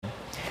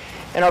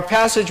And our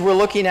passage we're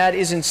looking at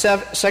is in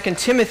 2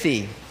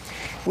 Timothy.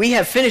 We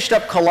have finished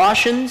up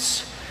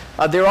Colossians.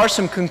 There are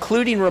some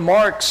concluding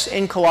remarks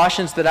in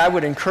Colossians that I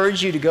would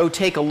encourage you to go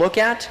take a look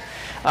at.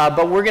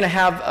 But we're going to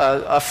have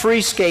a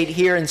free skate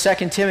here in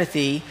 2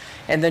 Timothy.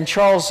 And then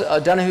Charles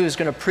Donahue is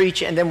going to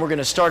preach. And then we're going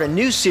to start a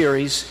new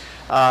series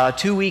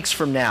 2 weeks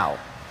from now.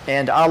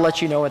 And I'll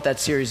let you know what that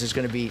series is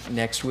going to be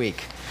next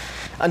week.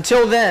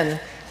 Until then,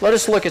 let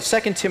us look at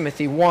 2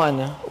 Timothy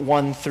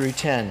 1 through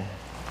 10.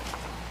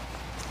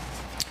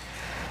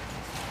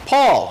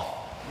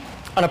 Paul,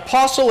 an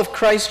apostle of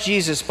Christ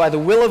Jesus by the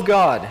will of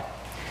God,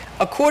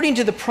 according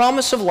to the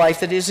promise of life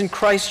that is in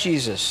Christ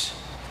Jesus,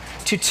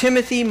 to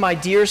Timothy, my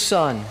dear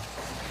son,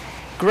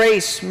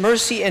 grace,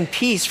 mercy, and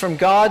peace from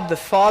God the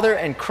Father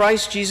and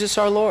Christ Jesus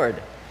our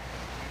Lord.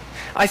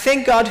 I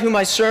thank God whom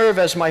I serve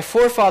as my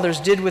forefathers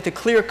did with a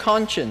clear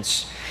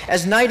conscience.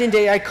 As night and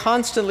day I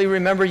constantly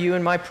remember you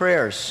in my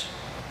prayers.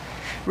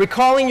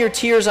 Recalling your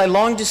tears, I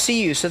long to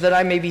see you so that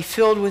I may be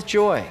filled with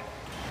joy.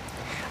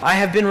 I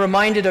have been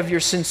reminded of your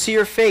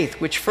sincere faith,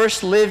 which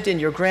first lived in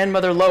your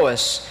grandmother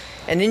Lois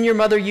and in your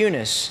mother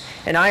Eunice,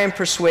 and I am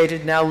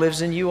persuaded now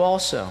lives in you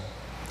also.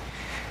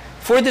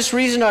 For this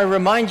reason I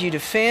remind you to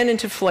fan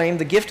into flame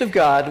the gift of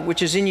God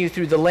which is in you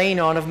through the laying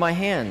on of my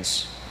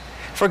hands.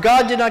 For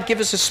God did not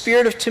give us a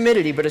spirit of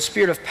timidity, but a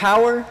spirit of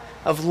power,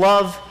 of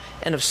love,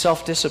 and of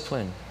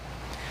self-discipline.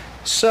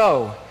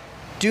 So,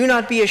 do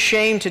not be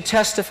ashamed to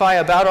testify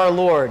about our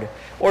Lord,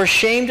 or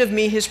ashamed of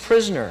me, his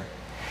prisoner,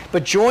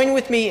 but join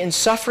with me in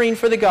suffering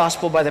for the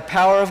gospel by the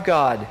power of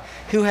God,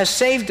 who has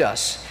saved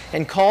us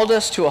and called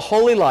us to a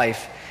holy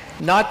life,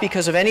 not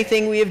because of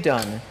anything we have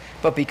done,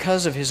 but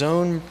because of his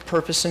own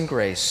purpose and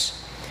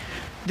grace.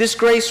 This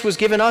grace was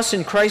given us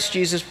in Christ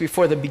Jesus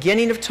before the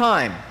beginning of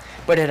time,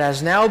 but it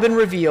has now been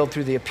revealed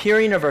through the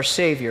appearing of our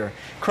Savior,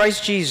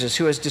 Christ Jesus,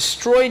 who has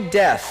destroyed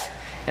death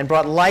and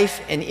brought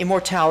life and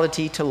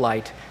immortality to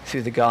light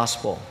through the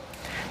gospel.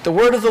 The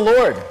word of the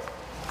Lord.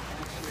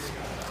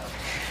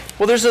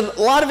 Well, there's a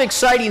lot of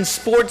exciting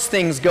sports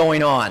things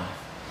going on.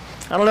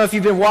 I don't know if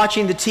you've been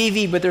watching the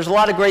TV, but there's a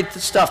lot of great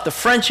stuff. The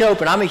French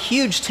Open. I'm a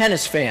huge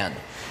tennis fan.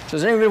 So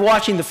has anyone been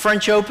watching the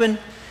French Open?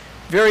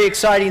 Very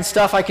exciting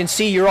stuff. I can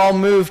see you're all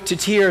moved to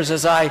tears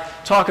as I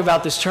talk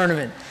about this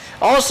tournament.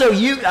 Also,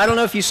 I don't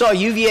know if you saw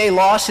UVA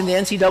lost in the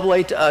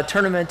NCAA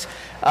tournament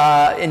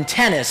in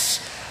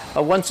tennis.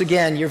 Once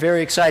again, you're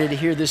very excited to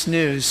hear this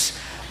news.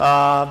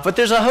 But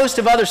there's a host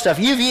of other stuff.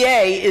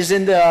 UVA is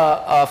in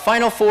the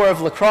Final Four of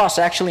lacrosse,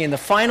 actually in the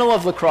final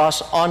of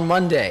lacrosse on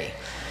Monday.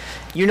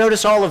 You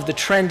notice all of the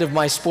trend of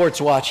my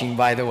sports watching,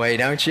 by the way,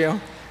 don't you?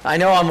 I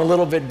know I'm a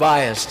little bit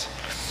biased.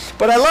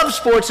 But I love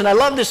sports and I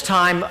love this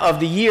time of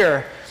the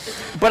year.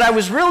 But I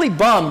was really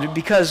bummed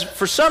because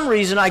for some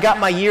reason I got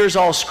my years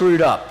all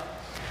screwed up.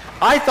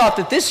 I thought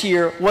that this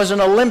year was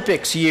an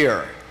Olympics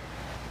year.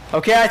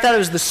 Okay, I thought it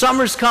was the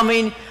summer's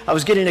coming. I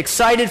was getting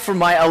excited for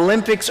my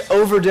Olympics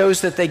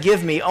overdose that they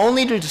give me,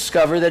 only to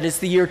discover that it's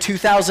the year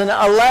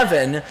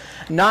 2011,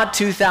 not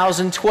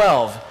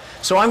 2012.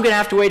 So I'm going to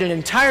have to wait an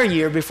entire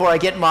year before I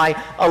get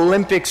my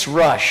Olympics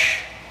rush.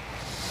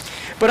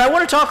 But I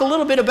want to talk a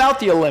little bit about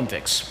the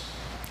Olympics.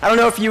 I don't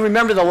know if you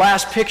remember the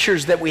last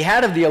pictures that we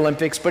had of the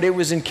Olympics, but it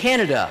was in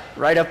Canada,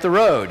 right up the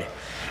road.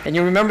 And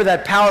you remember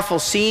that powerful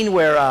scene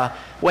where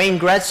Wayne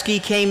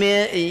Gretzky came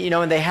in,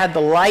 and they had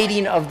the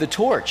lighting of the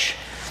torch.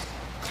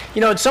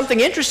 It's something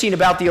interesting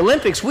about the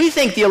Olympics. We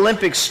think the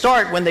Olympics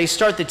start when they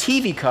start the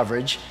TV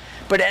coverage,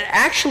 but it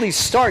actually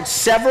starts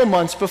several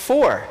months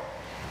before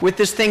with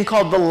this thing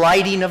called the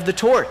lighting of the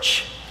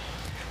torch.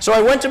 So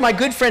I went to my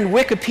good friend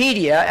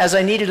Wikipedia as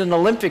I needed an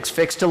Olympics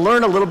fix to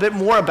learn a little bit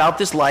more about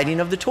this lighting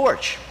of the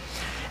torch.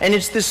 And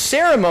it's this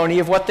ceremony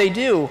of what they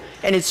do,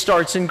 and it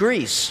starts in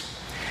Greece.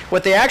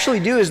 What they actually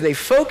do is they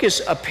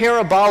focus a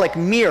parabolic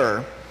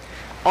mirror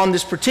on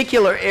this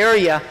particular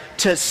area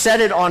to set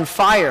it on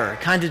fire,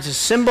 kind of to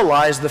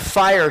symbolize the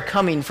fire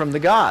coming from the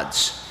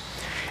gods.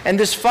 And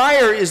this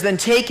fire is then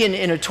taken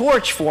in a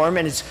torch form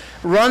and it's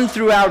run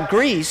throughout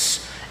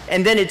Greece,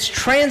 and then it's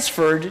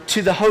transferred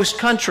to the host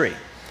country,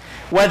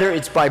 whether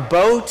it's by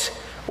boat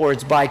or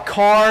it's by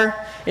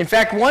car. In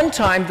fact, one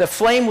time the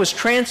flame was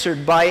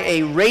transferred by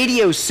a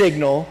radio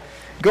signal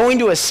going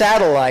to a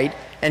satellite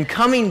and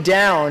coming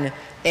down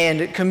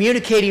and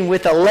communicating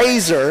with a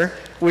laser,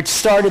 which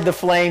started the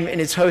flame in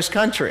its host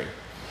country.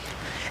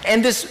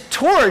 And this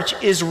torch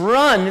is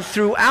run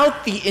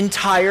throughout the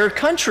entire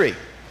country.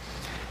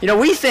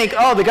 We think,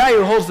 the guy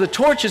who holds the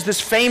torch is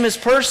this famous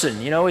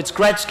person. It's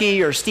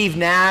Gretzky or Steve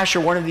Nash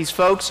or one of these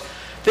folks.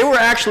 There were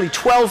actually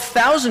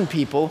 12,000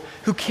 people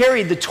who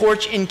carried the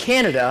torch in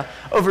Canada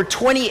over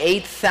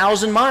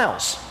 28,000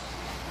 miles.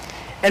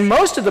 And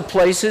most of the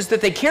places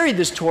that they carried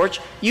this torch,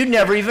 you'd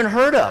never even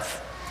heard of.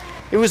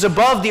 It was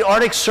above the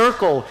Arctic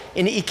Circle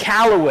in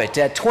Iqaluit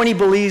at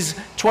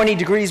 20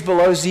 degrees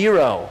below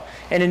zero,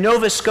 and in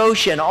Nova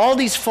Scotia, and all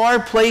these far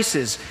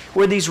places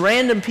where these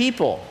random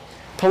people,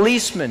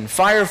 policemen,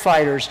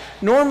 firefighters,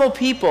 normal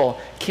people,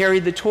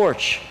 carried the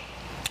torch.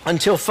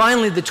 until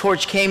finally the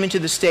torch came into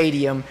the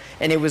stadium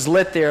and it was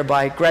lit there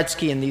by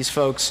Gretzky and these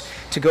folks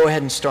to go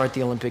ahead and start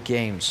the Olympic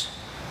Games.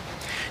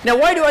 Now,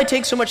 why do I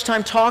take so much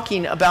time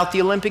talking about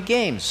the Olympic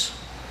Games?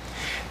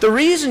 The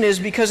reason is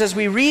because as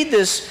we read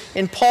this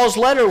in Paul's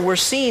letter, we're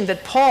seeing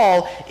that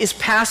Paul is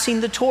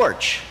passing the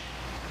torch.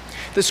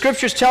 The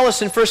scriptures tell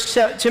us in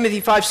 1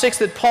 Timothy 5:6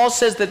 that Paul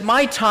says that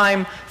my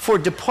time for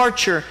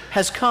departure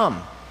has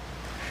come.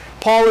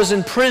 Paul is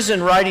in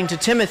prison writing to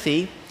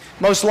Timothy,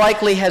 most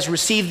likely has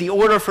received the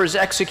order for his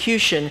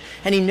execution,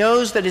 and he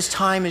knows that his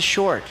time is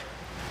short.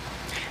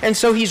 And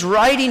so he's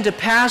writing to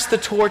pass the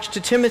torch to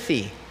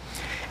Timothy.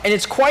 And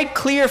it's quite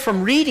clear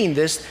from reading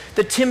this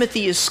that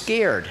Timothy is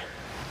scared.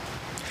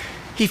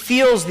 He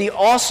feels the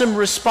awesome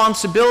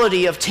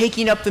responsibility of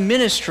taking up the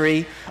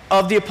ministry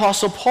of the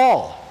Apostle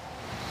Paul.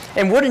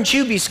 And wouldn't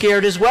you be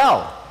scared as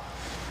well?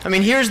 I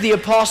mean, here's the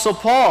Apostle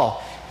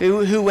Paul,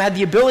 who had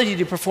the ability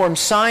to perform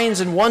signs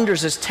and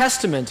wonders as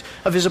testament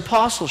of his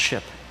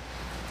apostleship,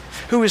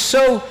 who was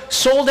so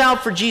sold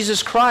out for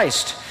Jesus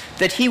Christ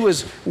that he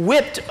was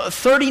whipped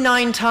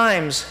 39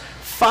 times,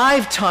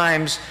 5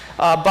 times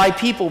by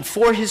people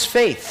for his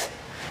faith,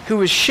 who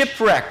was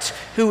shipwrecked,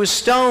 who was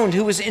stoned,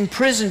 who was in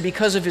prison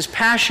because of his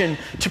passion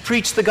to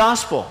preach the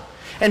gospel.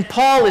 And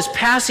Paul is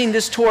passing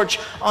this torch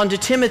on to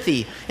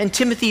Timothy, and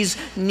Timothy's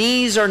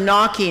knees are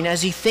knocking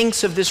as he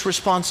thinks of this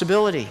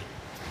responsibility.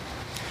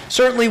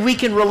 Certainly we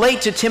can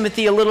relate to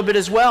Timothy a little bit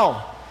as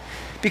well,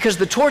 because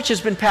the torch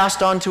has been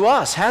passed on to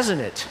us,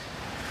 hasn't it?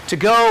 To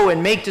go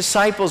and make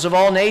disciples of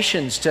all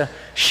nations, to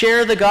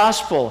share the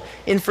gospel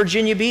in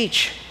Virginia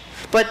Beach.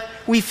 But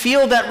we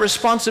feel that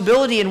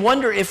responsibility and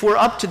wonder if we're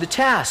up to the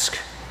task.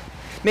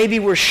 Maybe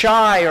we're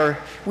shy, or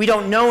we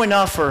don't know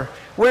enough, or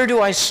where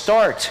do I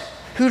start?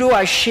 Who do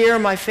I share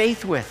my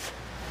faith with?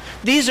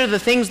 These are the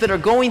things that are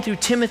going through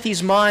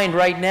Timothy's mind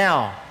right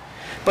now.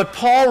 But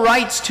Paul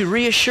writes to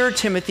reassure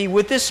Timothy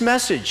with this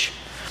message,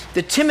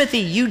 that Timothy,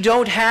 you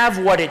don't have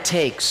what it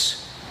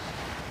takes,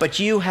 but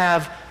you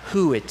have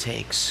who it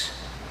takes.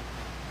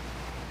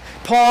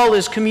 Paul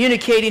is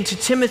communicating to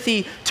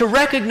Timothy to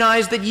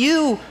recognize that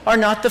you are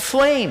not the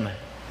flame.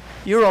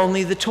 You're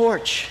only the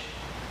torch.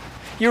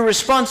 Your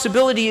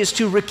responsibility is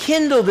to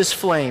rekindle this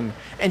flame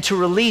and to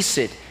release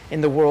it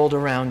in the world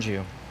around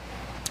you.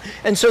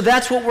 And so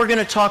that's what we're going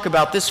to talk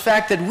about, this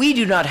fact that we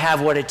do not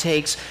have what it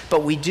takes,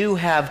 but we do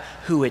have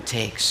who it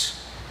takes.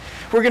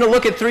 We're going to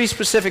look at 3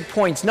 specific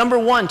points. Number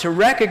 1, to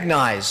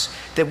recognize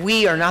that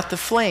we are not the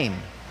flame.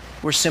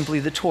 We're simply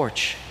the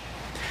torch.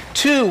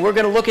 2, we're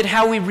going to look at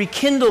how we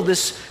rekindle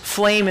this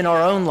flame in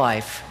our own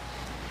life.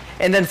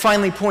 And then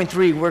finally, point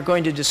 3, we're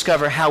going to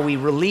discover how we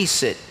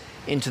release it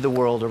into the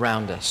world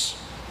around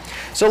us.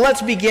 So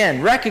let's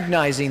begin,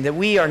 recognizing that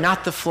we are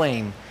not the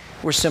flame,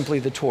 we're simply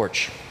the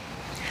torch.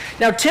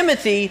 Now,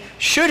 Timothy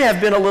should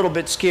have been a little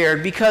bit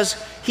scared because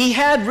he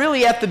had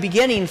really at the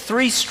beginning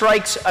 3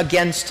 strikes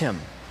against him.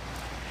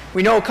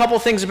 We know a couple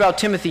things about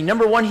Timothy.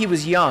 Number 1, he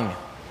was young.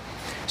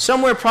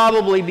 Somewhere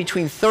probably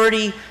between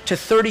 30 to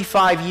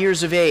 35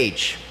 years of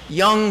age,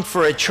 young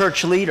for a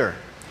church leader.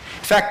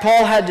 In fact,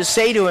 Paul had to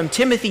say to him,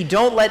 Timothy,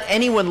 don't let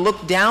anyone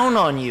look down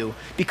on you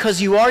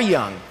because you are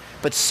young,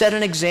 but set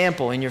an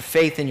example in your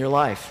faith in your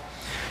life.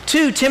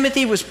 2,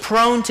 Timothy was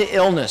prone to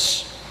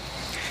illness.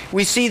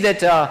 We see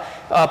that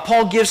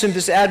Paul gives him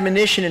this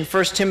admonition in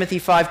 1 Timothy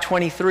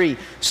 5:23.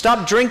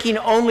 Stop drinking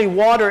only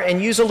water and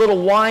use a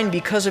little wine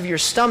because of your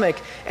stomach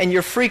and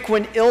your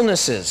frequent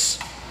illnesses.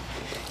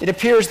 It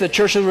appears the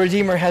Church of the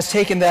Redeemer has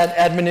taken that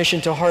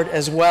admonition to heart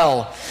as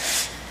well.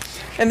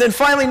 And then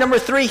finally, number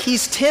 3,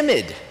 he's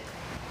timid.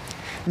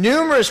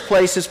 Numerous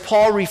places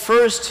Paul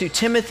refers to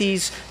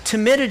Timothy's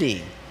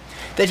timidity,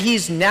 that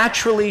he's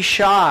naturally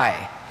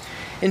shy.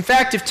 In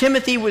fact, if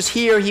Timothy was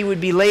here, he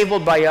would be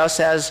labeled by us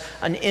as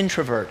an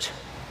introvert.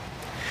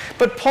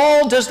 But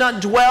Paul does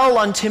not dwell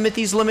on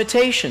Timothy's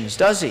limitations,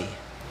 does he?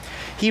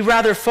 He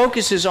rather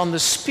focuses on the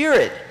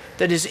spirit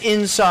that is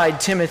inside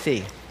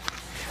Timothy.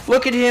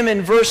 Look at him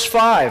in verse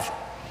 5.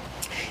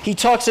 He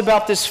talks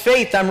about this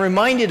faith I'm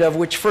reminded of,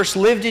 which first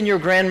lived in your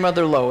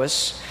grandmother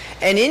Lois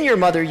and in your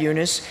mother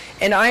Eunice,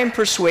 and I am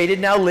persuaded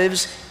now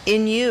lives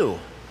in you.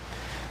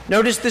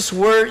 Notice this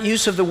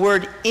use of the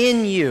word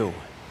in you.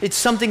 It's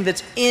something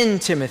that's in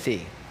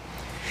Timothy.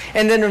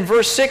 And then in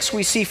verse 6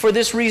 we see, for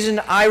this reason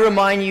I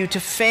remind you to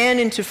fan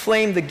into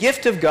flame the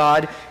gift of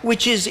God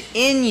which is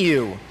in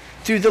you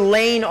through the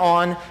laying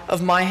on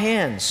of my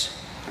hands.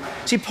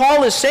 See,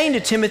 Paul is saying to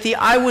Timothy,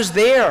 I was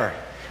there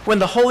when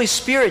the Holy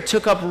Spirit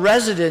took up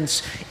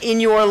residence in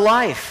your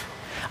life.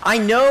 I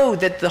know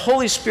that the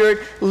Holy Spirit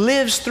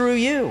lives through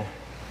you.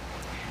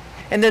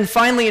 And then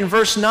finally in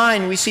verse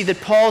 9 we see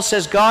that Paul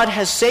says God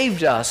has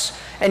saved us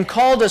and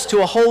called us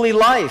to a holy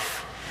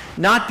life,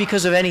 not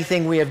because of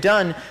anything we have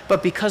done,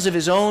 but because of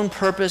his own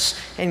purpose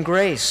and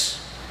grace.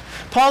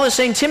 Paul is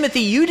saying,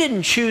 Timothy, you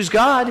didn't choose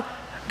God.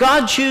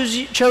 God chose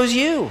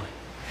you.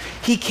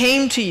 He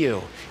came to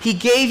you. He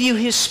gave you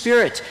his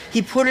Spirit.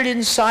 He put it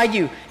inside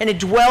you, and it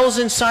dwells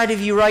inside of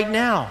you right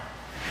now.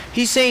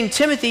 He's saying,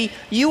 Timothy,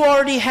 you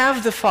already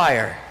have the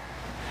fire.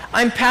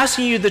 I'm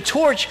passing you the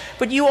torch,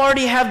 but you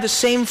already have the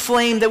same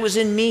flame that was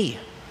in me.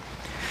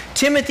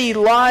 Timothy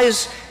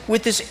lies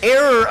with this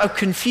error of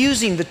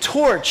confusing the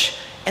torch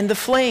and the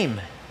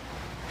flame.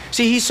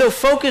 See, he's so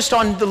focused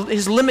on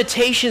his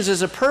limitations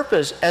as a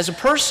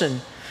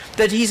person,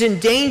 that he's in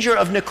danger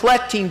of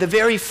neglecting the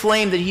very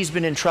flame that he's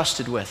been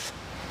entrusted with.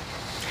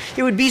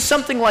 It would be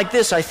something like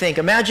this, I think.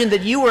 Imagine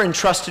that you were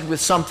entrusted with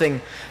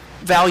something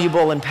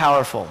valuable and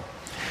powerful.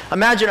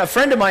 Imagine a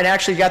friend of mine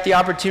actually got the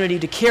opportunity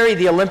to carry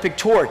the Olympic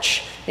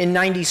torch in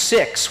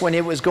 '96 when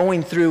it was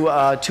going through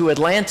to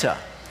Atlanta.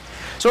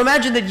 So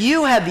imagine that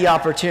you had the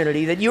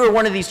opportunity, that you were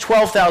one of these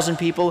 12,000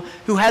 people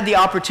who had the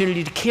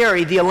opportunity to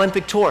carry the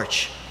Olympic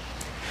torch.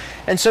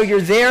 And so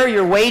you're there,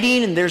 you're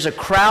waiting, and there's a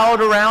crowd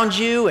around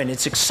you, and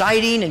it's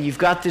exciting, and you've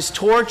got this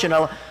torch,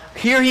 and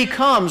here he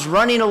comes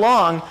running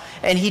along,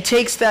 and he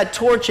takes that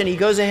torch and he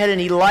goes ahead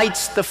and he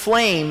lights the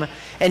flame,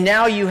 and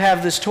now you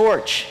have this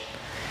torch.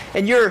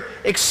 And you're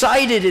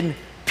excited and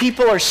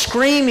people are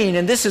screaming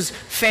and this is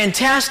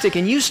fantastic,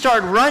 and you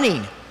start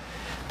running.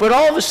 But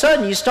all of a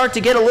sudden you start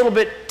to get a little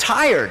bit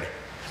tired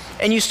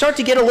and you start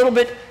to get a little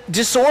bit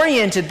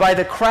disoriented by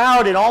the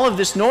crowd and all of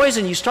this noise,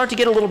 and you start to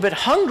get a little bit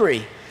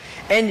hungry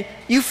and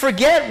you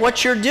forget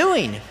what you're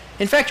doing.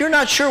 In fact, you're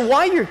not sure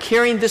why you're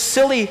carrying this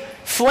silly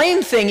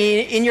flame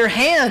thingy in your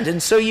hand,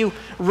 and so you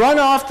run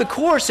off the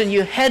course and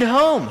you head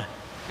home.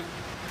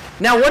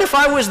 Now, what if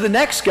I was the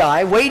next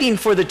guy waiting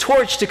for the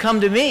torch to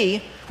come to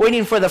me,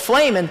 waiting for the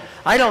flame, and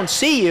I don't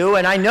see you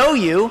and I know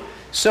you,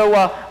 so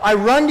I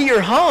run to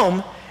your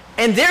home,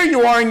 and there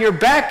you are in your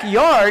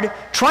backyard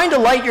trying to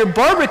light your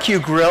barbecue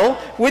grill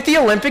with the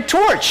Olympic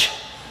torch.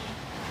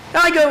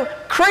 Now I go,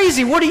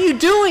 crazy, what are you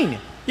doing?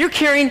 You're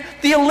carrying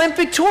the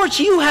Olympic torch.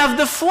 You have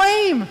the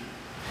flame.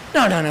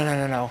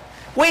 No.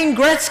 Wayne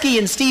Gretzky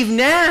and Steve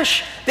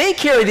Nash, they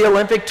carry the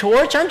Olympic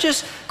torch. I'm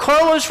just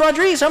Carlos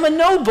Rodriguez. I'm a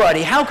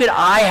nobody. How could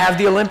I have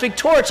the Olympic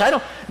torch? I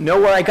don't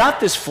know where I got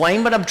this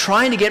flame, but I'm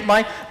trying to get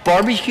my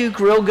barbecue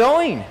grill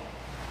going.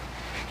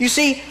 You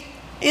see,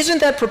 isn't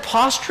that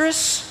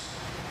preposterous?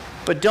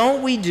 But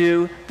don't we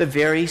do the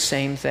very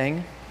same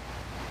thing?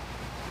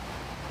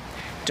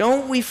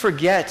 Don't we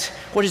forget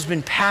what has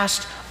been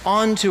passed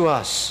on to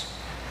us?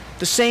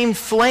 The same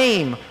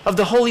flame of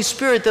the Holy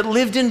Spirit that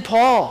lived in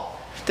Paul,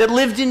 that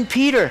lived in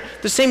Peter,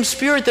 the same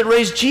Spirit that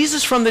raised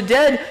Jesus from the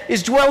dead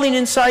is dwelling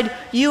inside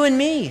you and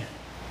me.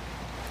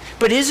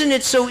 But isn't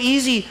it so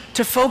easy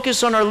to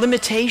focus on our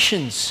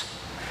limitations?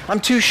 I'm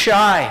too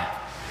shy.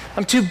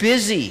 I'm too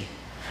busy.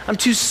 I'm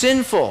too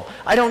sinful.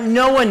 I don't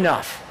know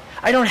enough.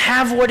 I don't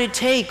have what it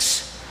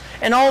takes.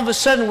 And all of a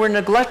sudden we're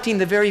neglecting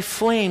the very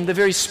flame, the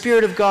very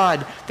Spirit of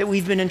God that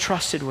we've been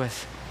entrusted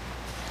with.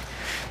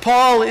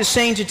 Paul is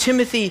saying to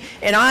Timothy,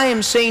 and I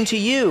am saying to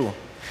you,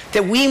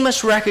 that we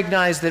must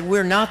recognize that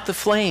we're not the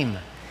flame.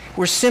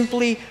 We're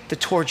simply the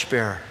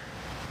torchbearer.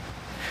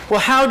 Well,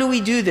 how do we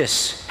do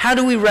this? How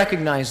do we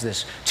recognize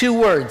this? 2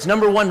 words.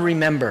 Number 1,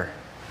 remember.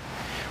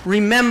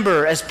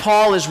 Remember, as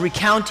Paul is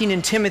recounting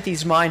in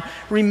Timothy's mind,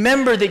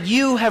 remember that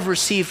you have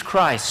received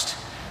Christ.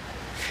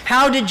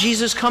 How did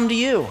Jesus come to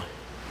you?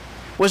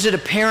 Was it a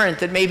parent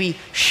that maybe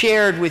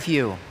shared with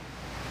you?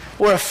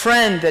 Or a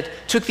friend that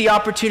took the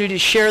opportunity to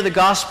share the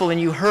gospel and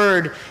you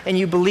heard and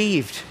you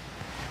believed?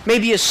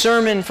 Maybe a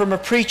sermon from a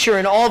preacher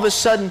and all of a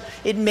sudden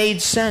it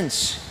made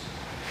sense.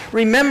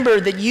 Remember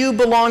that you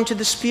belong to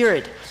the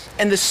Spirit,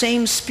 and the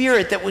same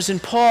Spirit that was in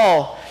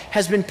Paul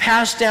has been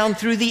passed down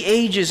through the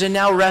ages and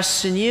now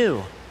rests in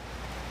you.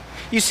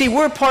 You see,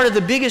 we're part of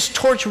the biggest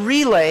torch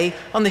relay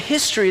on the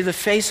history of the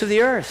face of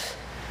the earth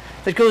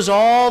that goes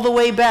all the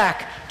way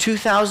back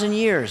 2,000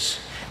 years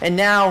and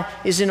now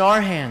is in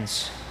our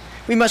hands.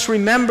 We must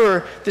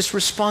remember this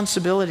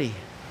responsibility.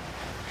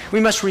 We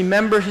must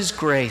remember His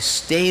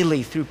grace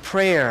daily through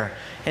prayer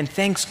and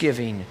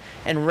thanksgiving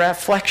and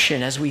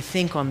reflection as we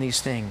think on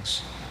these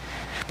things.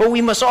 But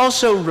we must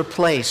also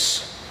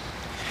replace.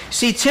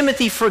 See,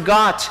 Timothy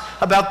forgot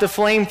about the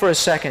flame for a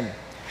second,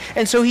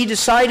 and so he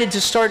decided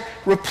to start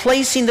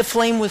replacing the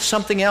flame with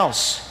something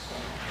else.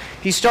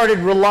 He started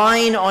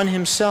relying on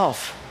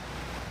himself.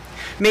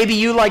 Maybe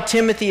you, like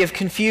Timothy, have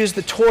confused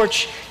the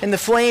torch and the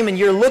flame, and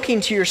you're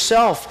looking to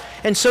yourself,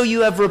 and so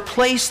you have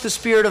replaced the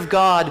Spirit of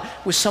God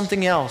with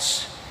something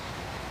else.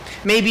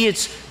 Maybe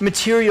it's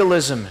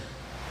materialism,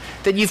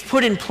 that you've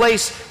put in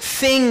place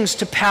things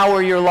to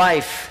power your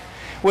life,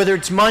 whether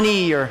it's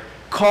money or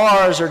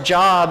cars or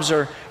jobs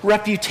or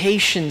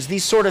reputations,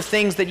 these sort of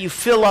things that you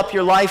fill up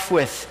your life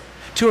with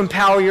to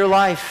empower your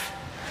life.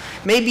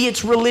 Maybe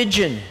it's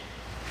religion.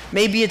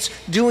 Maybe it's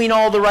doing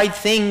all the right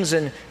things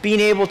and being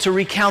able to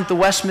recount the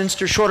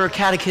Westminster Shorter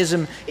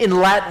Catechism in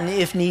Latin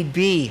if need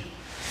be.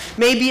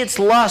 Maybe it's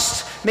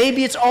lust.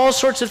 Maybe it's all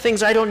sorts of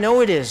things. I don't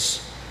know it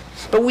is.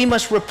 But we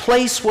must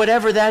replace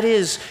whatever that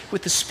is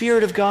with the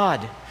Spirit of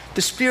God,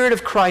 the Spirit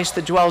of Christ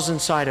that dwells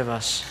inside of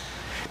us.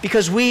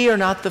 Because we are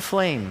not the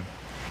flame.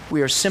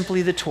 We are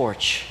simply the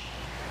torch.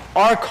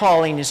 Our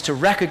calling is to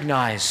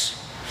recognize,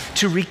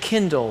 to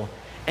rekindle,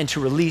 and to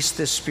release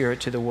this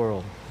Spirit to the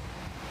world.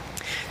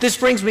 This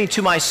brings me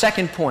to my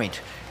second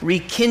point,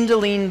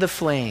 rekindling the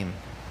flame.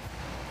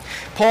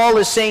 Paul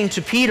is saying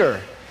to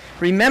Peter,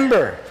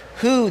 remember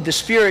who the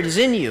Spirit is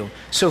in you,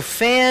 so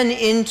fan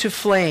into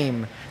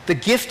flame the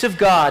gift of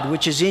God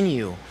which is in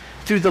you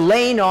through the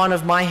laying on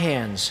of my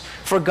hands.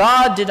 For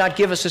God did not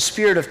give us a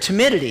spirit of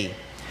timidity,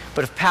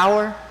 but of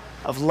power,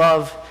 of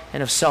love,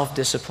 and of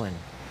self-discipline.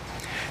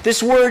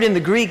 This word in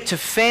the Greek, to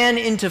fan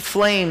into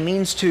flame,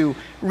 means to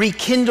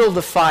rekindle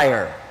the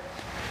fire,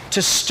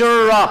 to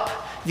stir up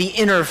the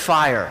inner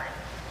fire.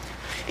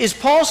 Is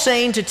Paul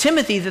saying to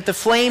Timothy that the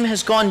flame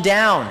has gone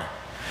down?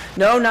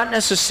 No, not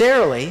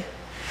necessarily.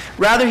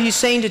 Rather, he's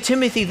saying to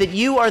Timothy that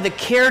you are the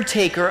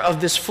caretaker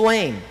of this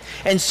flame,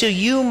 and so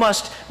you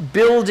must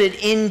build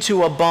it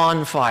into a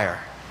bonfire.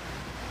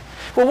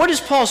 Well, what is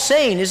Paul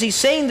saying? Is he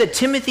saying that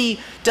Timothy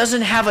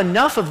doesn't have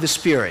enough of the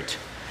Spirit?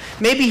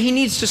 Maybe he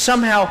needs to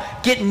somehow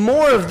get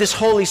more of this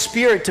Holy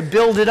Spirit to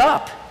build it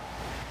up.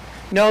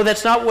 No,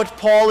 that's not what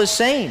Paul is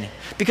saying,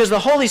 because the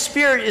Holy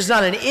Spirit is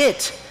not an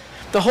it.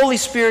 The Holy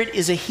Spirit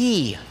is a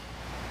he.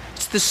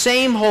 It's the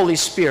same Holy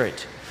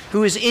Spirit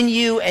who is in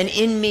you and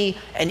in me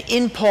and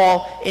in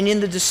Paul and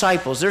in the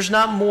disciples. There's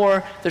not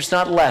more, there's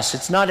not less.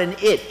 It's not an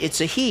it, it's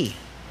a he.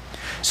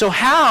 So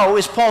how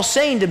is Paul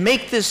saying to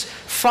make this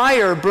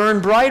fire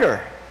burn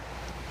brighter?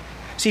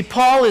 See,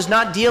 Paul is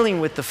not dealing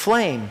with the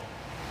flame.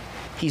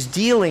 He's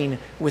dealing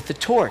with the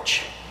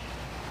torch.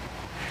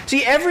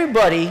 See,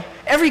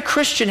 every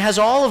Christian has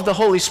all of the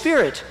Holy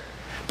Spirit,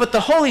 but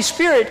the Holy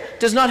Spirit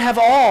does not have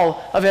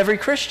all of every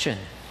Christian.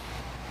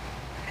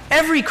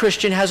 Every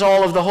Christian has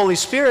all of the Holy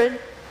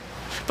Spirit,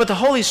 but the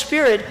Holy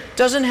Spirit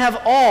doesn't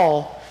have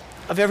all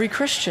of every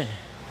Christian.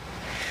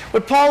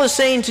 What Paul is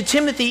saying to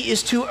Timothy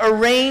is to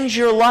arrange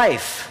your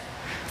life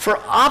for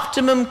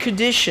optimum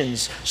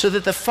conditions so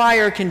that the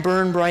fire can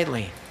burn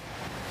brightly.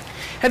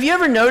 Have you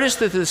ever noticed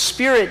that the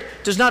Spirit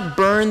does not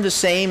burn the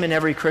same in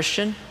every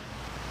Christian?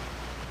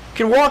 You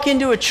can walk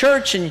into a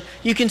church and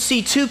you can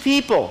see two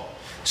people,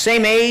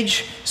 same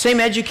age, same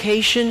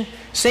education,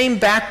 same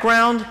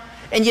background,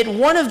 and yet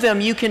one of them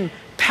you can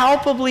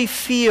palpably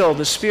feel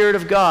the Spirit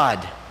of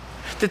God,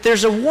 that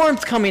there's a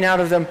warmth coming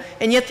out of them,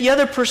 and yet the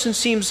other person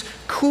seems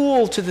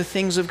cool to the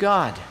things of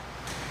God.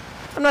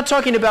 I'm not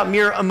talking about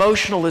mere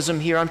emotionalism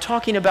here. I'm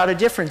talking about a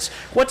difference.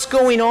 What's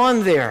going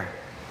on there?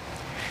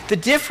 The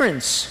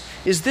difference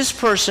is this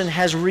person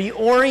has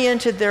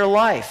reoriented their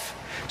life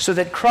so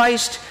that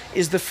Christ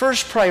is the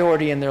first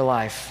priority in their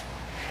life,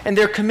 and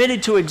they're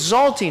committed to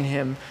exalting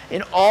him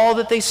in all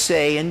that they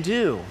say and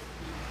do.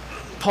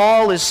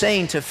 Paul is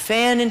saying to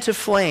fan into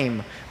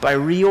flame by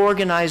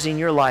reorganizing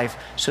your life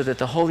so that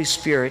the Holy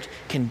Spirit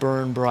can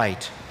burn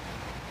bright.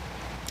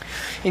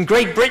 In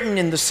Great Britain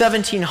in the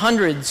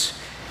 1700s,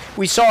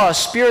 we saw a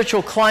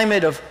spiritual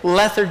climate of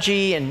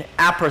lethargy and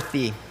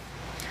apathy.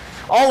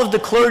 All of the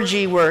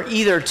clergy were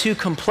either too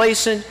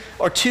complacent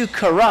or too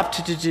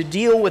corrupt to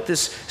deal with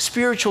this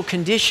spiritual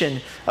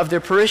condition of their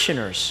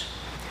parishioners.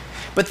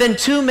 But then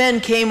two men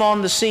came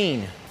on the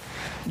scene,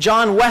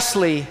 John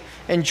Wesley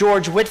and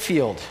George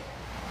Whitefield.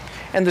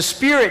 And the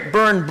Spirit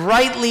burned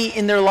brightly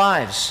in their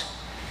lives.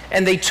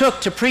 And they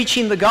took to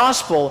preaching the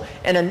gospel,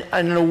 and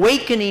an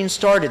awakening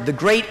started, the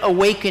Great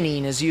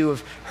Awakening, as you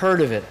have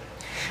heard of it.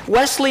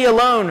 Wesley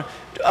alone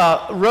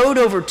rode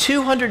over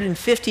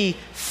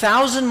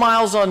 250,000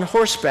 miles on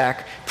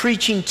horseback,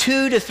 preaching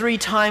 2 to 3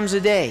 times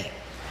a day,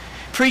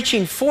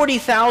 preaching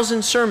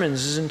 40,000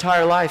 sermons his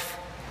entire life.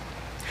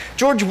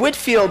 George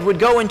Whitefield would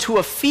go into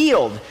a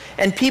field,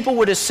 and people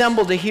would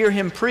assemble to hear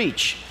him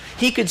preach.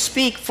 He could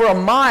speak for a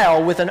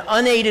mile with an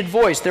unaided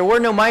voice. There were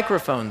no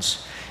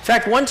microphones. In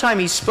fact, one time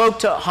he spoke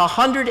to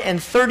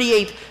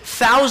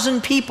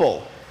 138,000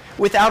 people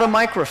without a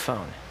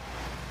microphone.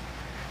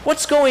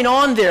 What's going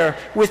on there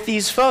with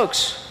these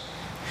folks?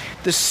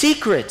 The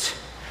secret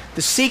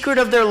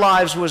of their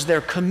lives was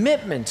their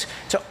commitment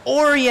to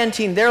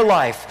orienting their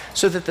life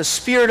so that the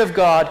Spirit of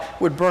God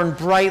would burn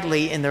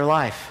brightly in their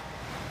life.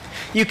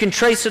 You can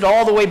trace it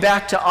all the way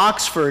back to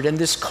Oxford and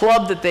this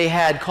club that they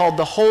had called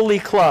the Holy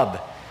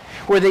Club,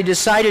 where they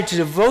decided to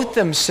devote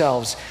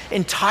themselves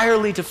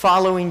entirely to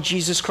following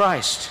Jesus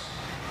Christ.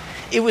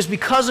 It was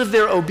because of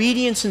their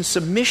obedience and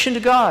submission to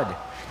God.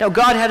 Now,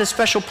 God had a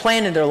special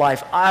plan in their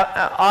life,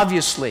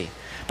 obviously,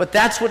 but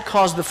that's what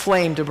caused the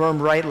flame to burn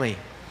brightly.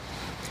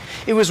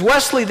 It was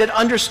Wesley that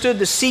understood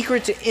the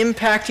secret to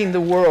impacting the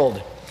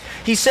world.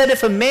 He said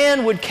if a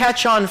man would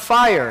catch on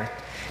fire,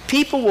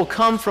 people will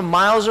come from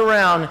miles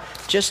around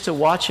just to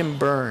watch him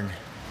burn.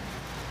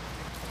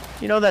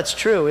 You know that's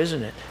true,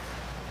 isn't it?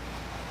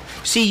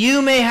 See,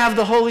 you may have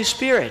the Holy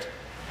Spirit,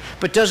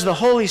 but does the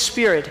Holy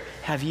Spirit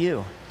have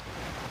you?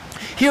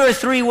 Here are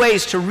 3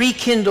 ways to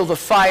rekindle the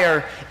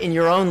fire in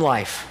your own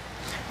life.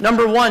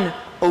 Number 1,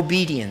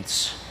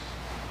 obedience.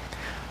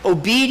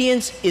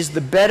 Obedience is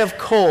the bed of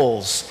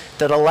coals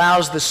that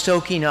allows the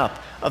stoking up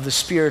of the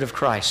Spirit of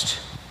Christ.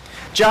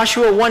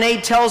 Joshua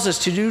 1:8 tells us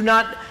to do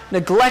not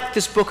neglect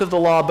this book of the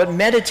law, but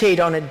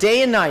meditate on it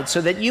day and night so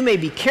that you may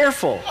be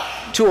careful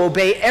to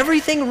obey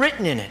everything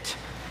written in it.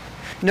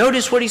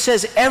 Notice what he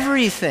says,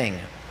 everything.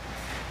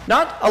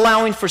 Not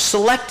allowing for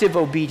selective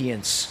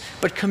obedience,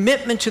 but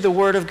commitment to the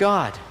Word of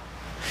God.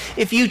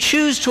 If you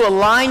choose to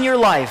align your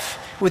life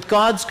with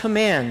God's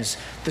commands,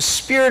 the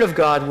Spirit of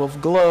God will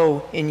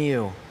glow in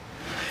you.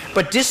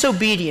 But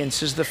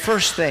disobedience is the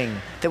first thing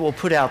that will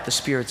put out the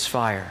Spirit's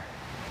fire.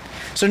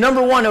 So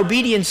number one,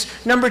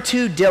 obedience. Number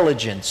two,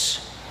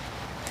 diligence.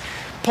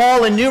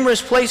 Paul in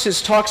numerous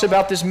places talks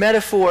about this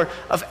metaphor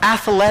of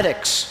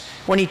athletics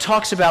when he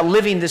talks about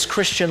living this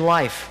Christian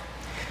life.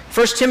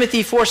 1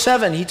 Timothy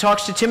 4:7, he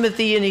talks to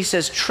Timothy and he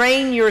says,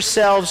 train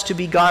yourselves to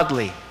be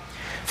godly.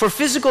 For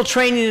physical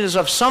training is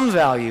of some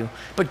value,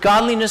 but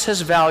godliness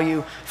has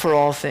value for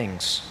all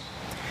things.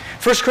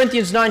 1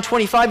 Corinthians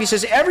 9:25, he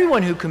says,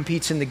 everyone who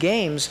competes in the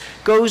games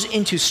goes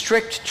into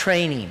strict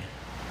training.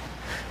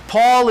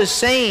 Paul is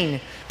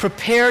saying,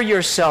 prepare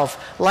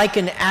yourself like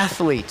an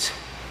athlete.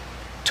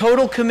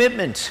 Total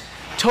commitment,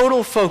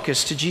 total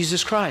focus to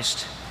Jesus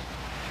Christ.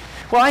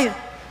 Well,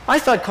 I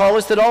thought,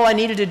 Carlos, that all I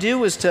needed to do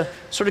was to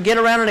sort of get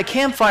around in a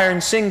campfire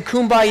and sing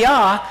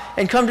Kumbaya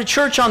and come to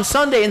church on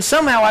Sunday, and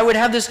somehow I would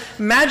have this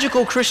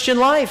magical Christian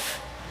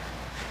life.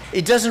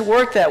 It doesn't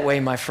work that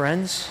way, my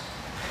friends.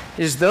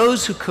 It is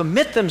those who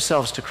commit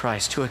themselves to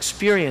Christ who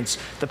experience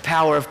the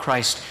power of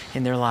Christ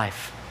in their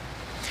life.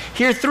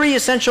 Here are three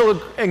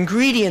essential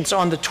ingredients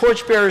on the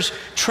torchbearer's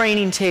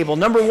training table.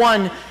 Number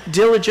one,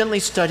 diligently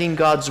studying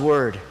God's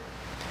Word.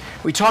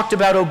 We talked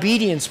about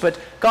obedience, but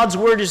God's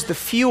Word is the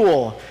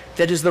fuel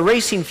that is the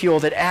racing fuel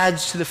that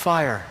adds to the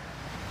fire.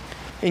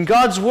 In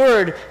God's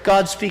Word,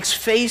 God speaks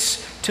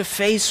face to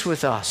face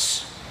with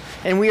us,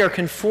 and we are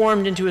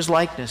conformed into His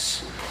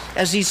likeness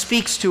as He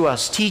speaks to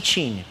us,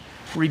 teaching,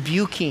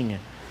 rebuking,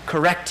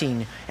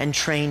 correcting, and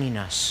training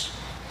us.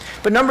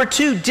 But number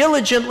two,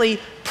 diligently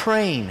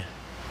praying.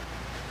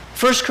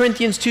 1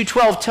 Corinthians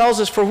 2:12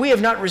 tells us, for we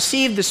have not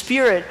received the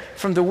Spirit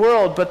from the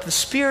world, but the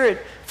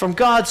Spirit from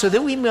God, so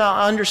that we may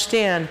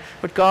understand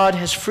what God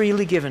has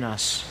freely given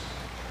us.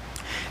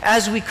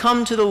 As we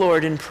come to the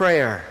Lord in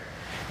prayer,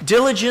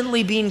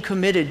 diligently being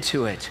committed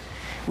to it,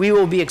 we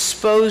will be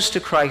exposed to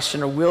Christ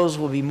and our wills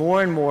will be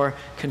more and more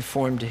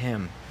conformed to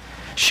Him.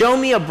 Show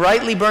me a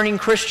brightly burning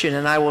Christian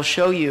and I will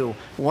show you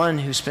one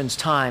who spends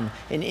time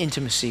in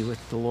intimacy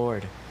with the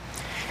Lord.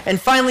 And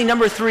finally,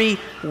 number three,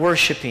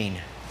 worshiping.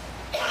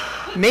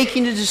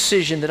 Making a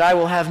decision that I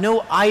will have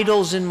no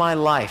idols in my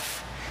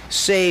life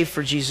save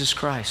for Jesus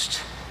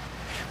Christ.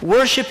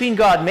 Worshiping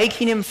God,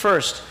 making Him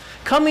first.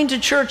 Coming to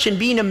church and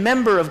being a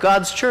member of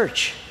God's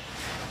church.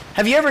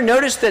 Have you ever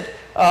noticed that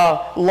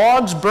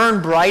logs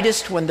burn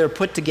brightest when they're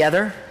put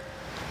together?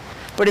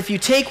 But if you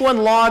take one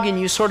log and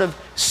you sort of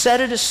set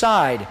it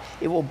aside,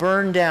 it will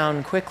burn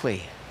down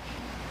quickly.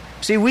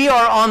 See, we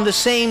are on the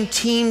same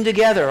team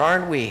together,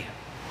 aren't we?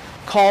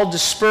 Called to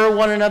spur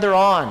one another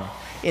on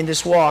in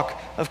this walk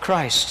of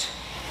Christ.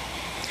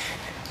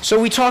 So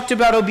we talked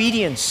about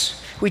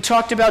obedience. We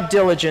talked about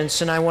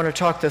diligence, and I want to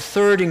talk the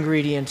third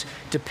ingredient,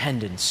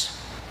 dependence.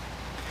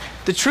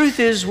 The truth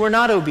is, we're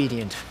not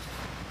obedient.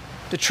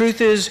 The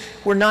truth is,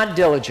 we're not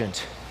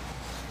diligent.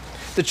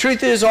 The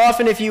truth is,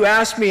 often if you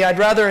ask me, I'd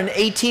rather an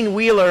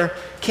 18-wheeler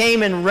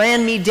came and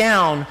ran me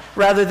down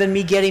rather than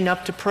me getting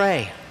up to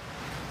pray.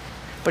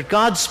 But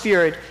God's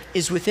Spirit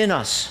is within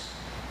us,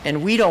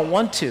 and we don't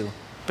want to,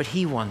 but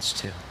He wants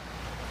to.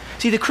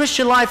 See, the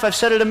Christian life, I've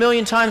said it a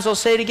million times, I'll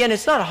say it again,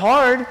 it's not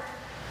hard,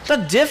 it's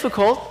not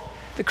difficult.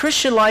 The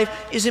Christian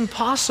life is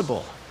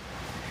impossible.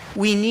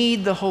 We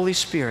need the Holy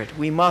Spirit.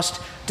 We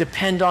must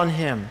depend on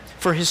Him,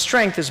 for His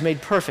strength is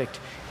made perfect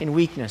in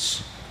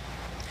weakness.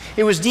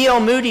 It was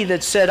D.L. Moody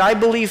that said, I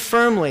believe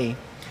firmly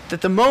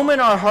that the moment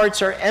our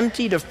hearts are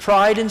emptied of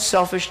pride and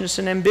selfishness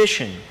and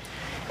ambition,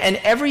 and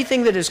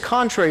everything that is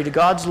contrary to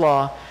God's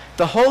law,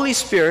 the Holy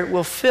Spirit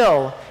will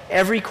fill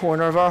every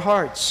corner of our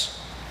hearts.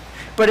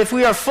 But if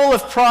we are full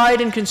of pride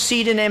and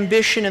conceit and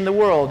ambition in the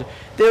world,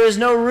 there is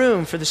no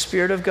room for the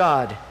Spirit of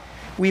God.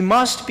 We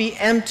must be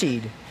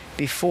emptied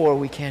before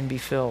we can be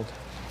filled.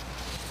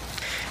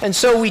 And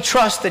so we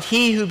trust that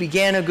He who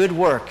began a good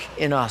work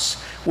in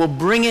us will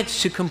bring it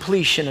to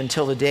completion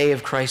until the day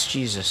of Christ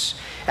Jesus,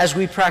 as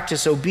we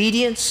practice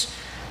obedience,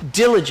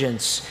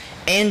 diligence,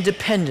 and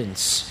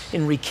dependence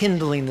in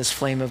rekindling this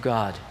flame of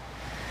God.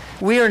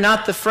 We are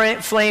not the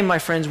flame, my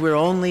friends, we're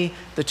only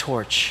the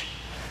torch.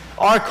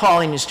 Our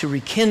calling is to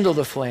rekindle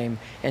the flame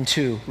and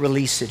to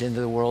release it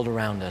into the world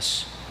around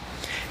us.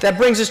 That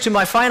brings us to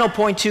my final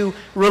point, to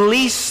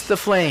release the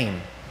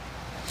flame.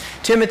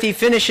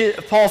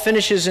 Paul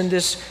finishes in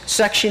this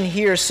section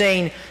here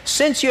saying,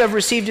 since you have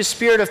received a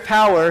spirit of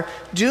power,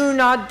 do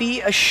not be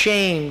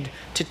ashamed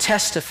to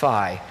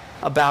testify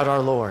about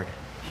our Lord.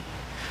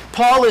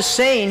 Paul is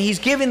saying he's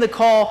giving the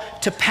call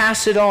to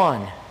pass it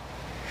on.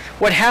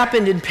 What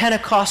happened in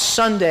Pentecost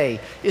Sunday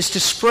is to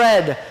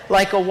spread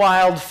like a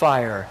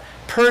wildfire,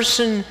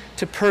 person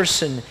to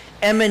person,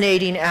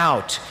 emanating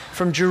out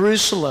from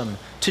Jerusalem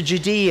to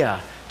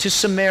Judea, to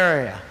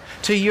Samaria,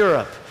 to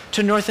Europe,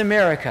 to North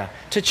America,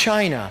 to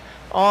China,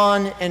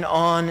 on and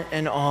on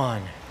and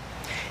on.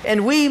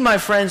 And we, my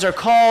friends, are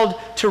called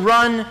to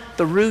run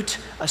the route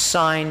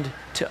assigned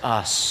to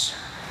us.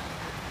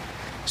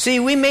 See,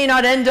 we may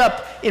not end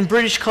up in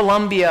British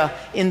Columbia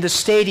in the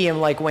stadium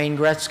like Wayne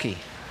Gretzky.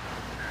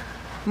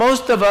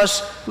 Most of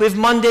us live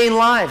mundane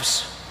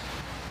lives,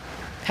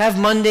 have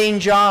mundane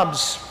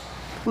jobs,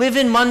 live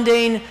in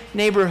mundane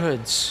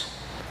neighborhoods,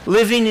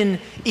 living in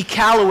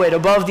Iqaluit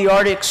above the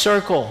Arctic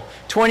Circle,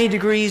 20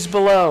 degrees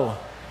below.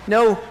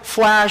 No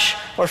flash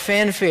or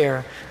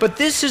fanfare. But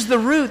this is the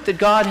route that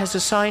God has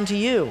assigned to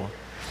you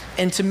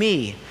and to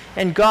me.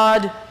 And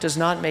God does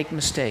not make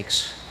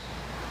mistakes.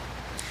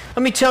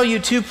 Let me tell you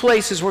two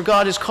places where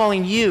God is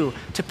calling you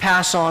to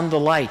pass on the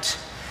light.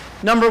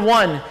 Number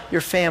one,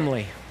 your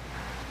family.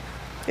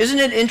 Isn't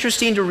it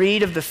interesting to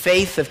read of the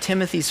faith of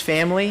Timothy's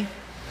family?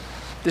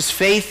 This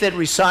faith that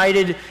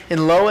resided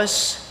in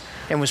Lois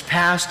and was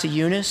passed to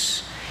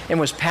Eunice and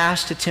was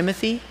passed to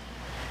Timothy.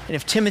 And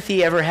if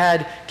Timothy ever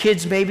had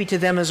kids, maybe to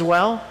them as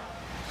well.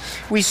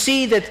 We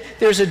see that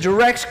there's a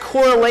direct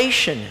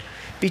correlation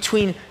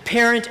between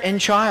parent and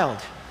child.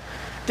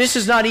 This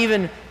is not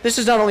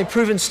only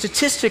proven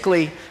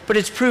statistically, but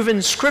it's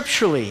proven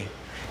scripturally,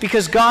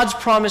 because God's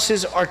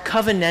promises are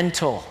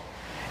covenantal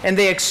and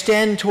they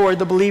extend toward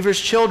the believer's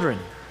children.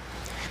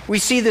 We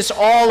see this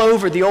all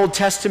over the Old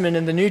Testament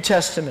and the New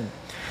Testament.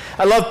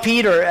 I love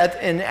Peter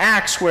in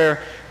Acts,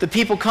 where the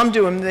people come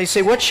to him and they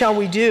say, "What shall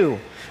we do?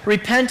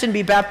 Repent and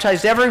be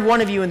baptized, every one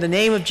of you, in the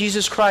name of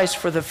Jesus Christ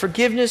for the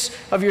forgiveness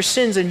of your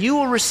sins, and you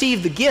will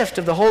receive the gift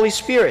of the Holy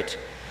Spirit.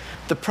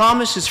 The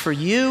promise is for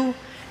you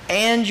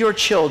and your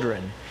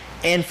children,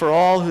 and for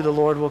all who the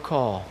Lord will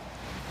call."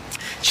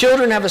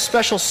 Children have a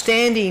special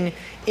standing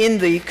in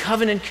the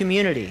covenant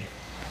community.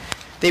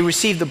 They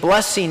receive the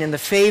blessing and the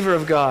favor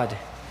of God.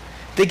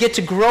 They get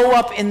to grow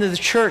up in the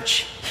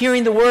church,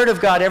 hearing the word of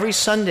God every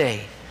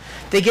Sunday.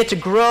 They get to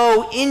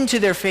grow into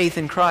their faith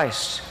in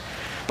Christ.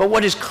 But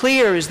what is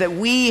clear is that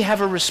we have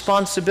a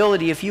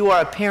responsibility, if you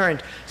are a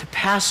parent, to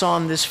pass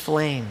on this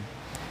flame.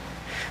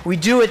 We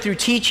do it through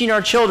teaching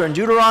our children.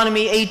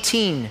 Deuteronomy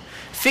 18,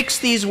 "Fix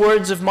these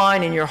words of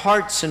mine in your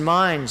hearts and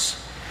minds.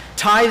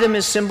 Tie them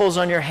as symbols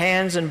on your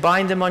hands and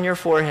bind them on your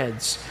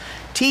foreheads.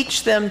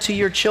 Teach them to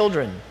your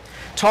children,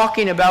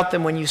 talking about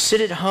them when you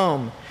sit at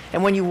home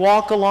and when you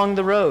walk along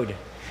the road,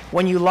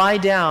 when you lie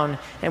down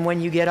and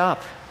when you get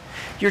up."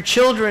 Your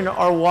children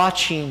are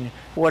watching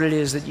what it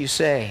is that you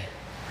say.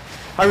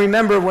 I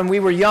remember when we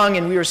were young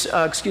and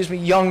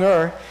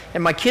younger,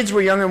 and my kids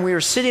were younger, and we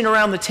were sitting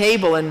around the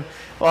table, and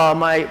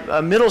my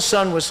middle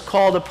son was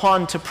called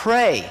upon to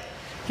pray.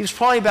 He was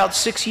probably about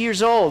 6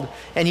 years old,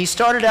 and he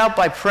started out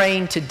by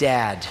praying to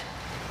Dad.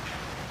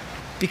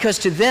 Because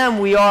to them,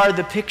 we are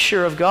the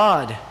picture of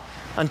God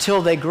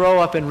until they grow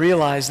up and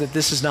realize that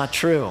this is not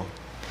true.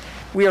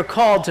 We are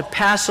called to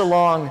pass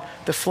along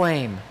the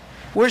flame.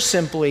 We're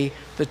simply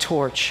the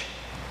torch.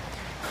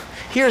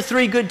 Here are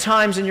 3 good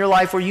times in your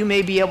life where you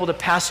may be able to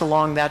pass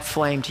along that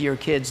flame to your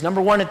kids.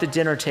 Number 1, at the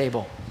dinner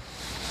table.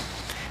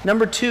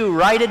 Number 2,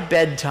 right at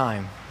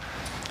bedtime.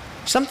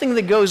 Something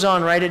that goes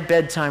on right at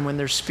bedtime when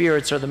their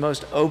spirits are the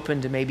most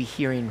open to maybe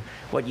hearing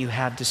what you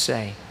have to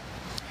say.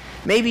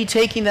 Maybe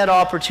taking that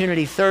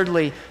opportunity,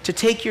 thirdly, to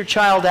take your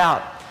child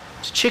out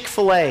to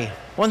Chick-fil-A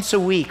once a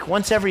week,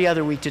 once every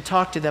other week, to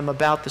talk to them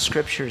about the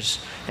Scriptures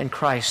and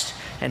Christ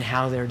and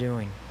how they're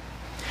doing.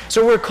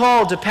 So we're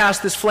called to pass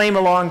this flame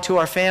along to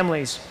our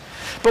families.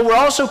 But we're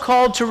also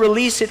called to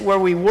release it where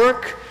we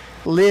work,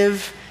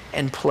 live,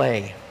 and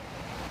play.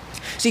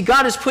 See,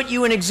 God has put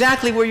you in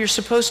exactly where you're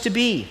supposed to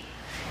be.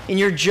 In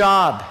your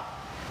job,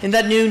 in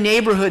that new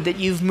neighborhood that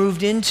you've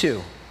moved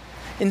into,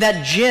 in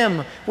that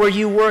gym where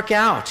you work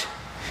out,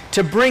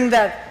 to bring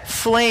that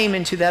flame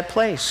into that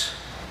place.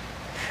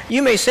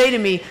 You may say to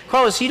me,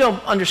 "Carlos, you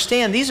don't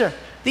understand. These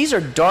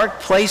are dark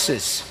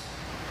places.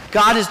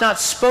 God is not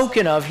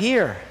spoken of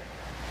here."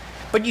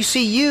 But you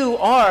see, you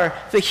are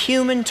the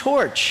human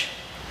torch,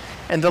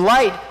 and the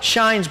light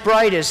shines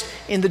brightest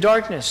in the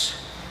darkness.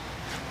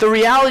 The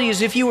reality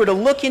is, if you were to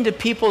look into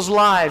people's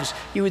lives,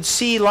 you would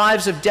see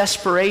lives of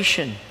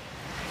desperation.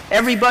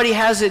 Everybody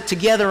has it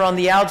together on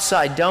the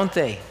outside, don't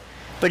they?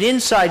 But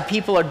inside,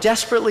 people are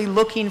desperately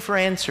looking for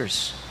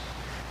answers.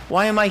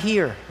 Why am I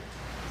here?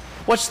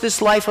 What's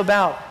this life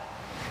about?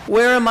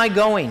 Where am I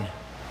going?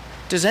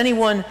 Does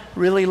anyone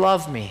really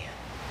love me?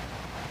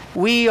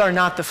 We are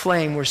not the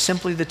flame, we're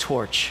simply the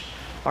torch.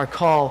 Our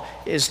call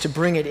is to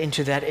bring it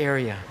into that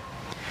area.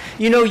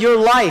 You know, your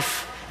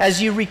life,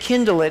 as you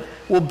rekindle it,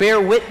 will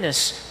bear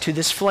witness to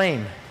this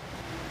flame.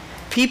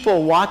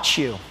 People watch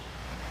you.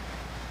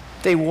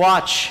 They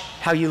watch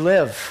how you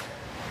live.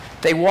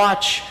 They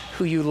watch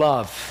who you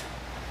love.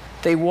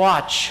 They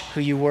watch who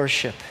you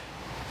worship.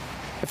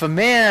 If a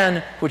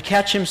man would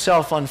catch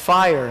himself on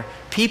fire,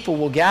 people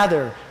will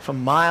gather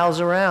from miles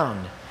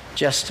around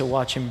just to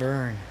watch him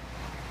burn.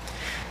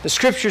 The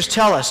Scriptures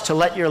tell us to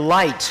let your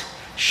light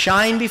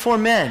shine before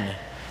men,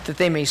 that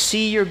they may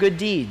see your good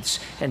deeds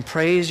and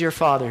praise your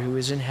Father who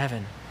is in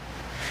heaven.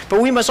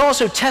 But we must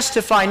also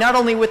testify not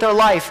only with our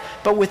life,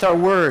 but with our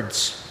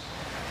words.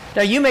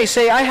 Now you may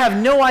say, "I have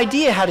no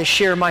idea how to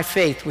share my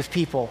faith with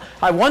people.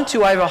 I want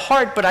to, I have a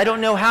heart, but I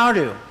don't know how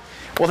to."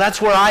 Well, that's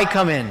where I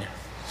come in.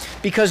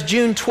 because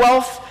June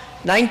 12th,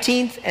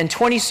 19th, and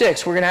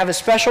 26th, we're going to have a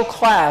special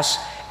class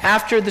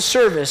after the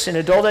service in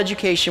adult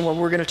education where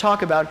we're going to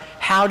talk about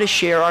how to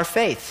share our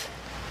faith.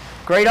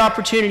 Great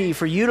opportunity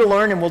for you to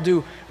learn, and we'll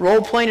do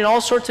role-playing and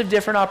all sorts of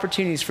different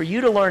opportunities for you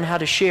to learn how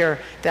to share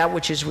that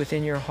which is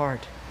within your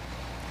heart.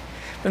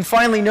 And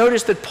finally,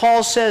 notice that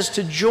Paul says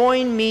to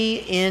join me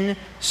in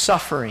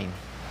suffering.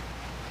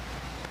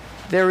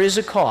 There is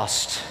a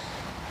cost.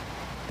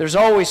 There's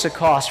always a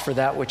cost for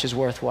that which is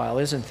worthwhile,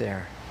 isn't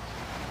there?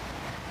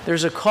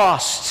 There's a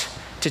cost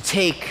to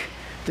take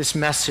this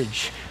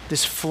message,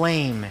 this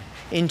flame,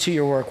 into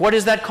your work. What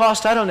is that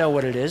cost? I don't know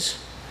what it is.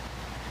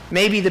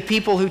 Maybe the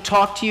people who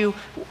talk to you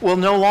will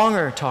no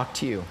longer talk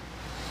to you.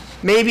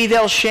 Maybe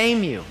they'll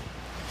shame you.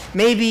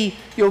 Maybe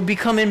you'll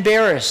become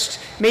embarrassed.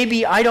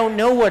 Maybe I don't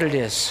know what it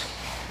is.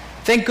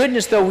 Thank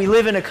goodness, though, we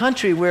live in a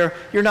country where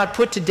you're not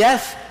put to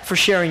death for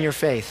sharing your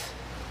faith.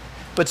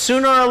 But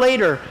sooner or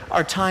later,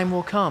 our time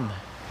will come.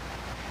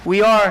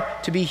 We are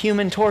to be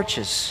human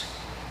torches,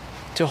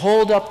 to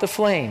hold up the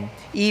flame,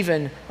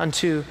 even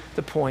unto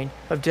the point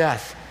of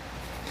death.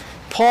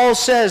 Paul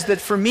says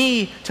that for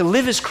me, to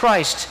live is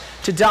Christ,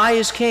 to die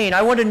is Cain.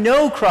 I want to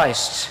know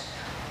Christ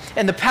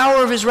and the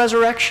power of his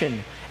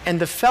resurrection and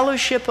the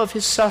fellowship of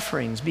his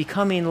sufferings,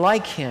 becoming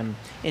like him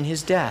in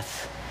his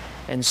death,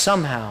 and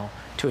somehow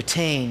to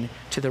attain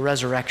to the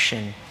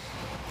resurrection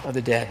of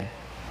the dead.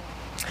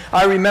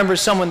 I remember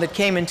someone that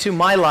came into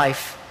my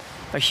life,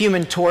 a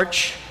human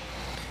torch.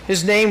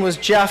 His name was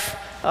Jeff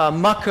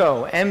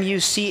Muckow,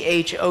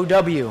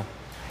 M-U-C-H-O-W.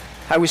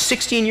 I was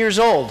 16 years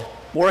old,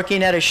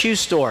 working at a shoe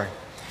store,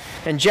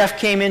 and Jeff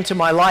came into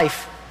my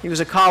life. He was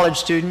a college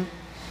student,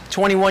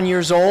 21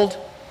 years old.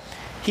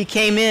 He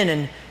came in,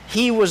 and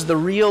he was the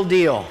real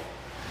deal.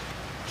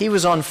 He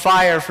was on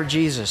fire for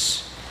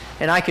Jesus,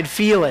 and I could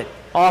feel it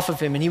off of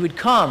him. And he would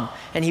come,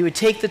 and he would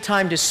take the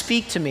time to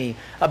speak to me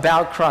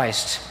about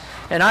Christ.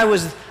 And I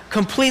was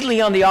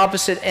completely on the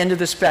opposite end of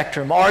the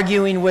spectrum,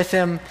 arguing with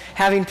him,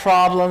 having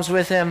problems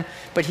with him.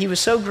 But he was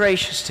so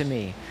gracious to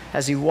me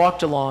as he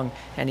walked along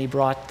and he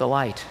brought the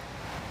light.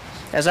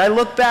 As I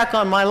look back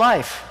on my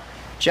life,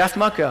 Jeff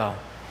Muckow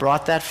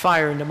brought that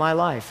fire into my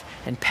life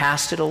and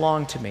passed it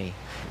along to me.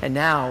 And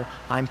now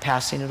I'm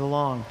passing it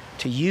along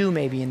to you,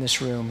 maybe in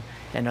this room,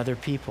 and other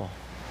people.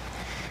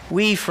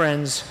 We,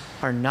 friends,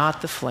 are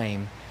not the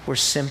flame. We're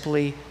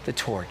simply the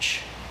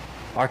torch.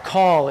 Our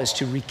call is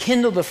to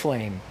rekindle the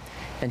flame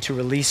and to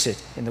release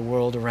it in the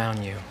world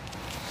around you.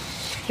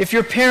 If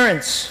you're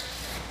parents,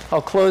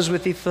 I'll close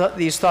with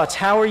these thoughts.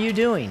 How are you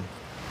doing?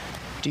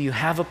 Do you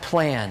have a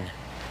plan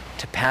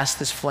to pass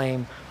this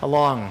flame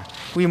along?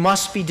 We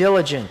must be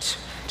diligent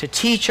to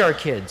teach our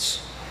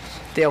kids.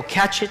 They'll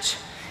catch it,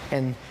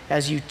 and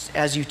as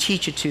you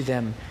teach it to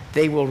them,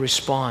 they will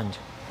respond.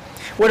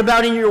 What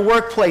about in your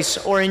workplace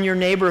or in your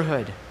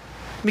neighborhood?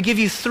 Let me give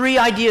you 3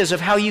 ideas of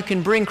how you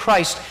can bring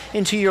Christ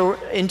into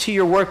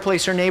your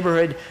workplace or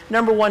neighborhood.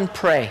 Number 1,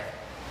 pray.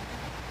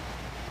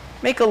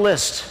 Make a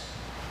list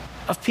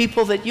of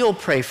people that you'll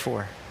pray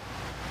for,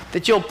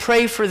 that you'll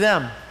pray for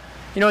them.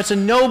 You know, it's a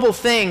noble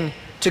thing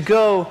to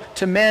go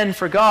to men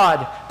for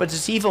God, but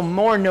it's an even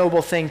more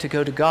noble thing to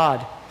go to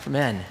God for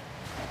men.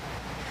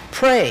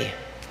 Pray.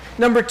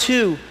 Number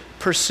 2,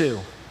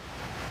 pursue.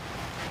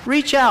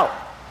 Reach out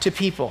to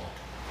people.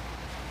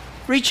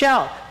 Reach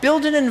out.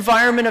 Build an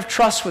environment of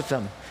trust with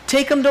them.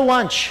 Take them to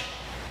lunch.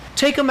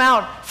 Take them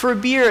out for a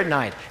beer at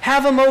night.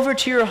 Have them over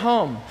to your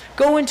home.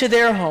 Go into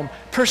their home.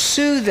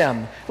 Pursue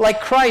them like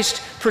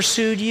Christ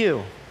pursued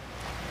you.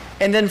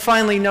 And then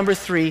finally, number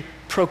 3,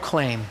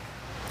 proclaim.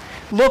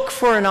 Look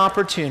for an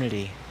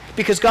opportunity,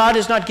 because God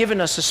has not given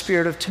us a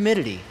spirit of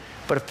timidity,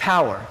 but of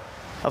power,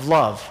 of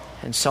love,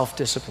 and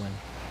self-discipline.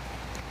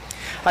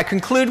 I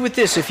conclude with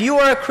this. If you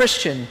are a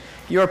Christian,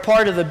 you are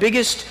part of the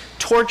biggest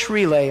torch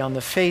relay on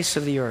the face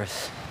of the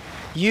earth.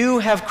 You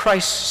have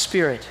Christ's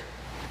Spirit.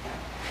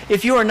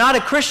 If you are not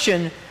a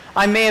Christian,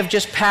 I may have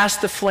just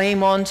passed the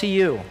flame on to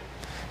you.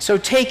 So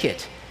take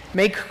it,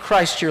 make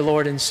Christ your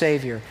Lord and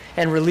Savior,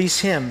 and release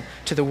Him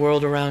to the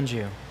world around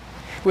you.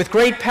 With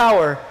great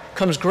power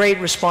comes great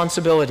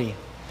responsibility.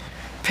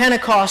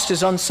 Pentecost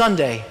is on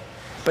Sunday,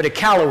 but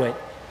Iqaluit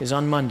is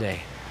on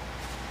Monday.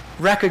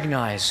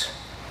 Recognize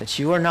that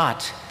you are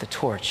not the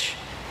torch,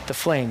 the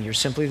flame. You're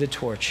simply the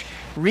torch.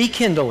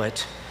 Rekindle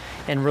it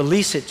and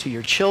release it to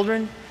your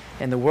children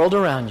and the world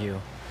around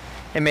you.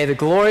 And may the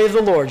glory of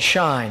the Lord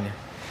shine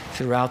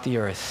throughout the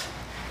earth.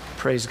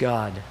 Praise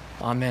God.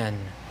 Amen.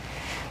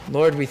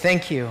 Lord, we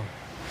thank you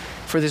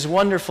for this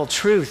wonderful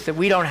truth that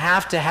we don't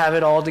have to have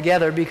it all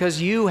together because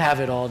you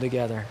have it all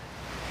together.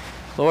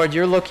 Lord,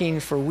 you're looking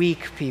for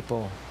weak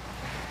people,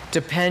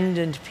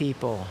 dependent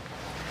people,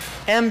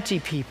 empty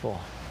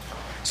people,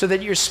 so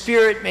that your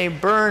Spirit may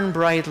burn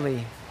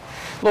brightly.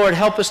 Lord,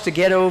 help us to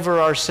get over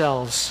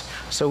ourselves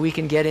so we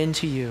can get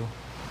into you.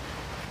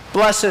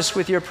 Bless us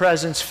with your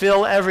presence.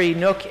 Fill every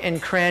nook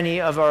and cranny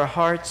of our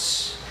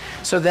hearts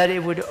so that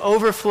it would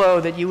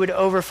overflow, that you would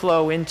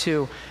overflow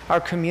into our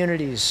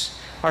communities,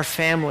 our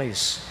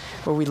families,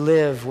 where we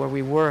live, where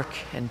we work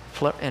and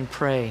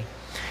pray.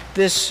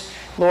 This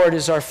Lord,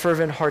 is our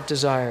fervent heart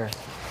desire.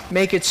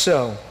 Make it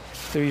so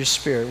through your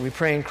Spirit. We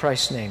pray in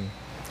Christ's name.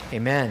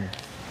 Amen.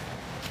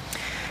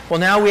 Well,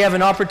 now we have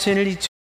an opportunity to